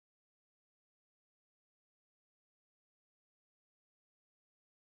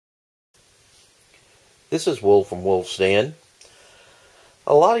This is Wolf from Wolf's Den.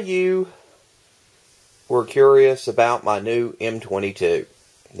 A lot of you were curious about my new M-22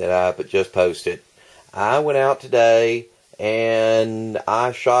 that I just posted. I went out today and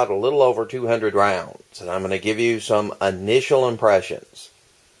I shot a little over 200 rounds, and I'm going to give you some initial impressions.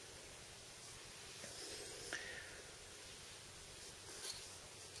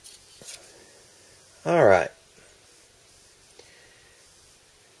 Alright.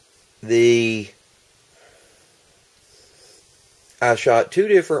 I shot two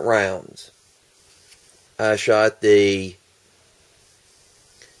different rounds. I shot the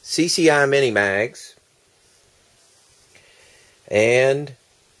CCI Mini Mags, and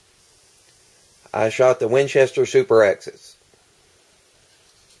I shot the Winchester Super X's.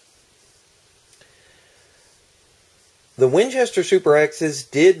 The Winchester Super X's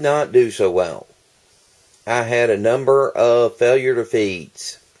did not do so well. I had a number of failure to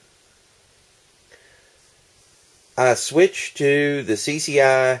feeds. I switched to the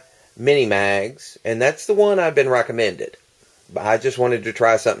CCI Mini Mags, and that's the one I've been recommended. But I just wanted to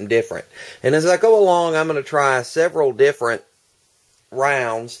try something different. And as I go along, I'm going to try several different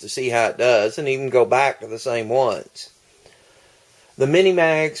rounds to see how it does, and even go back to the same ones. The Mini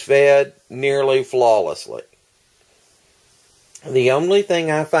Mags fed nearly flawlessly. The only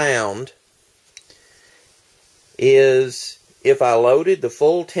thing I found is if I loaded the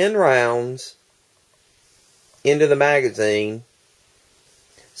full 10 rounds into the magazine,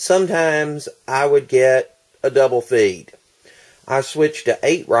 sometimes I would get a double feed. I switched to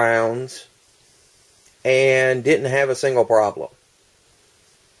 8 rounds and didn't have a single problem.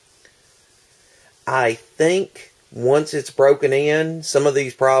 I think once it's broken in, some of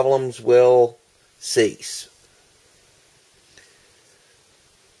these problems will cease.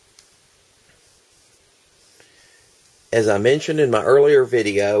 As I mentioned in my earlier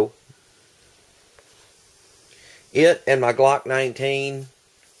video, it and my Glock 19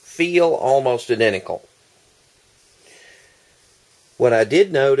 feel almost identical. What I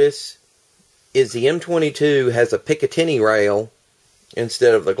did notice is the M-22 has a Picatinny rail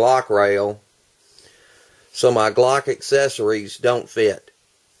instead of the Glock rail, so my Glock accessories don't fit.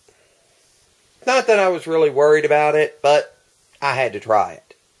 Not that I was really worried about it, but I had to try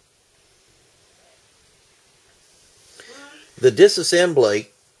it. The disassembly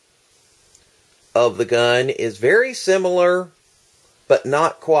of the gun is very similar, but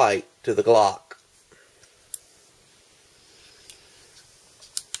not quite, to the Glock.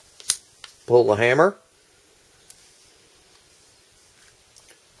 Pull the hammer.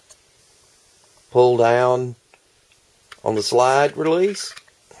 Pull down on the slide release.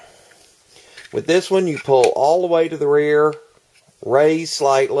 With this one, you pull all the way to the rear, raise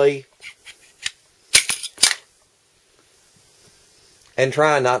slightly, and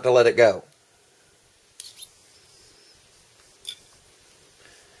try not to let it go.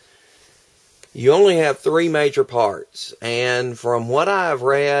 You only have 3 major parts, and from what I've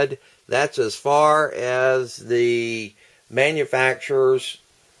read, that's as far as the manufacturers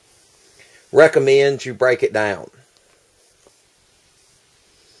recommend you break it down.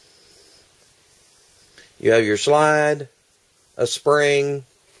 You have your slide, a spring,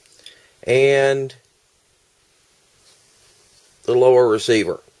 and the lower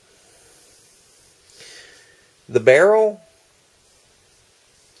receiver. The barrel,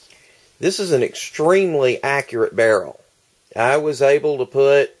 this is an extremely accurate barrel. I was able to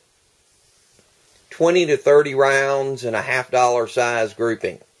put 20 to 30 rounds in a $50 size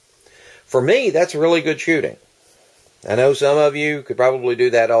grouping. For me, that's really good shooting. I know some of you could probably do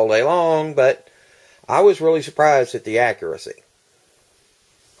that all day long, but I was really surprised at the accuracy.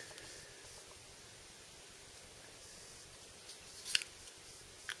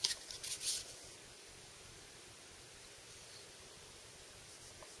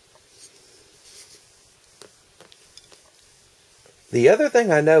 The other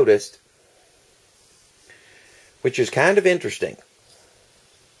thing I noticed, which is kind of interesting,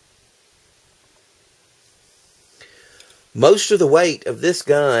 most of the weight of this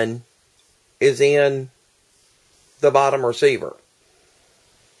gun is in the bottom receiver.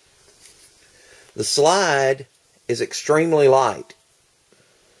 The slide is extremely light,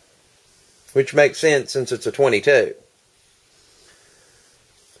 which makes sense since it's a 22.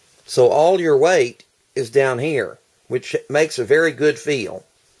 So all your weight is down here, which makes a very good feel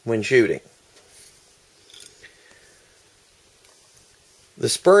when shooting. The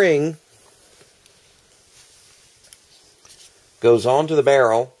spring goes onto the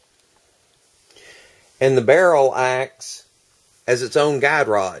barrel, and the barrel acts as its own guide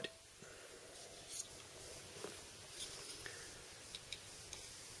rod.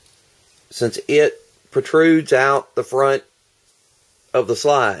 Since it protrudes out the front of the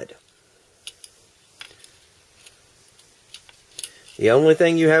slide. The only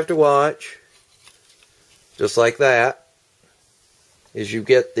thing you have to watch, just like that, is you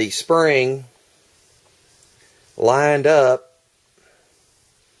get the spring lined up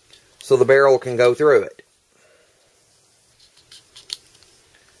so the barrel can go through it.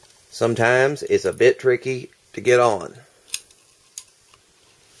 Sometimes it's a bit tricky to get on.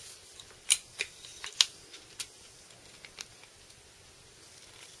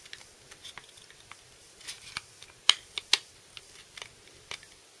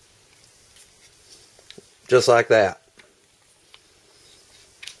 Just like that.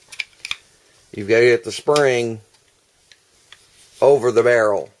 You've got to get the spring over the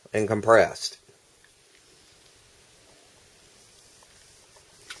barrel and compressed.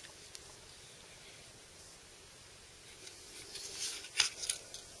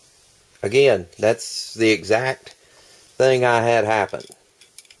 Again, that's the exact thing I had happen.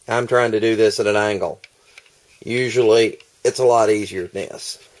 I'm trying to do this at an angle. Usually, it's a lot easier than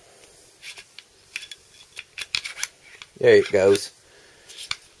this. There it goes.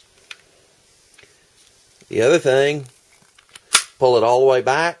 The other thing, pull it all the way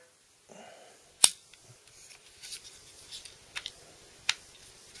back.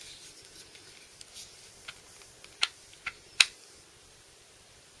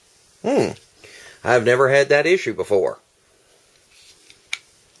 I've never had that issue before.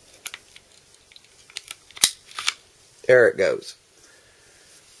 There it goes.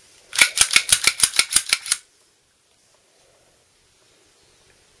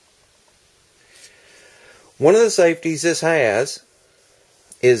 One of the safeties this has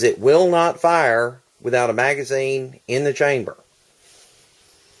is it will not fire without a magazine in the chamber.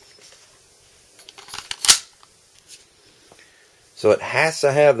 So it has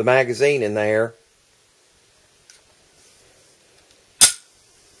to have the magazine in there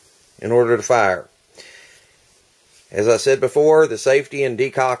in order to fire. As I said before, the safety and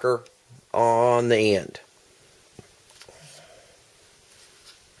decocker on the end.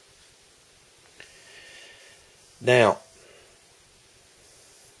 Now,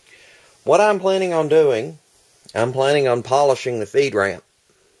 what I'm planning on doing, I'm planning on polishing the feed ramp.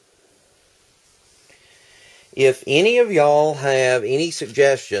 If any of y'all have any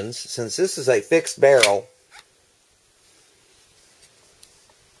suggestions, since this is a fixed barrel,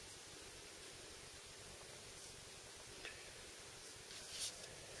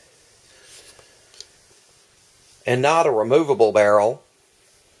 and not a removable barrel,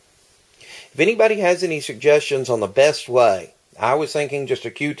 if anybody has any suggestions on the best way, I was thinking just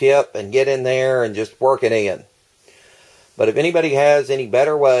a Q-tip and get in there and just work it in. But if anybody has any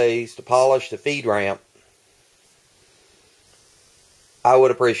better ways to polish the feed ramp, I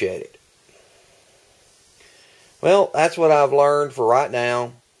would appreciate it. Well, that's what I've learned for right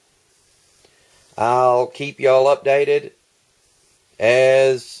now. I'll keep y'all updated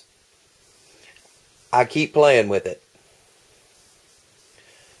as I keep playing with it.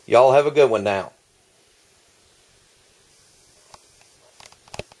 Y'all have a good one now.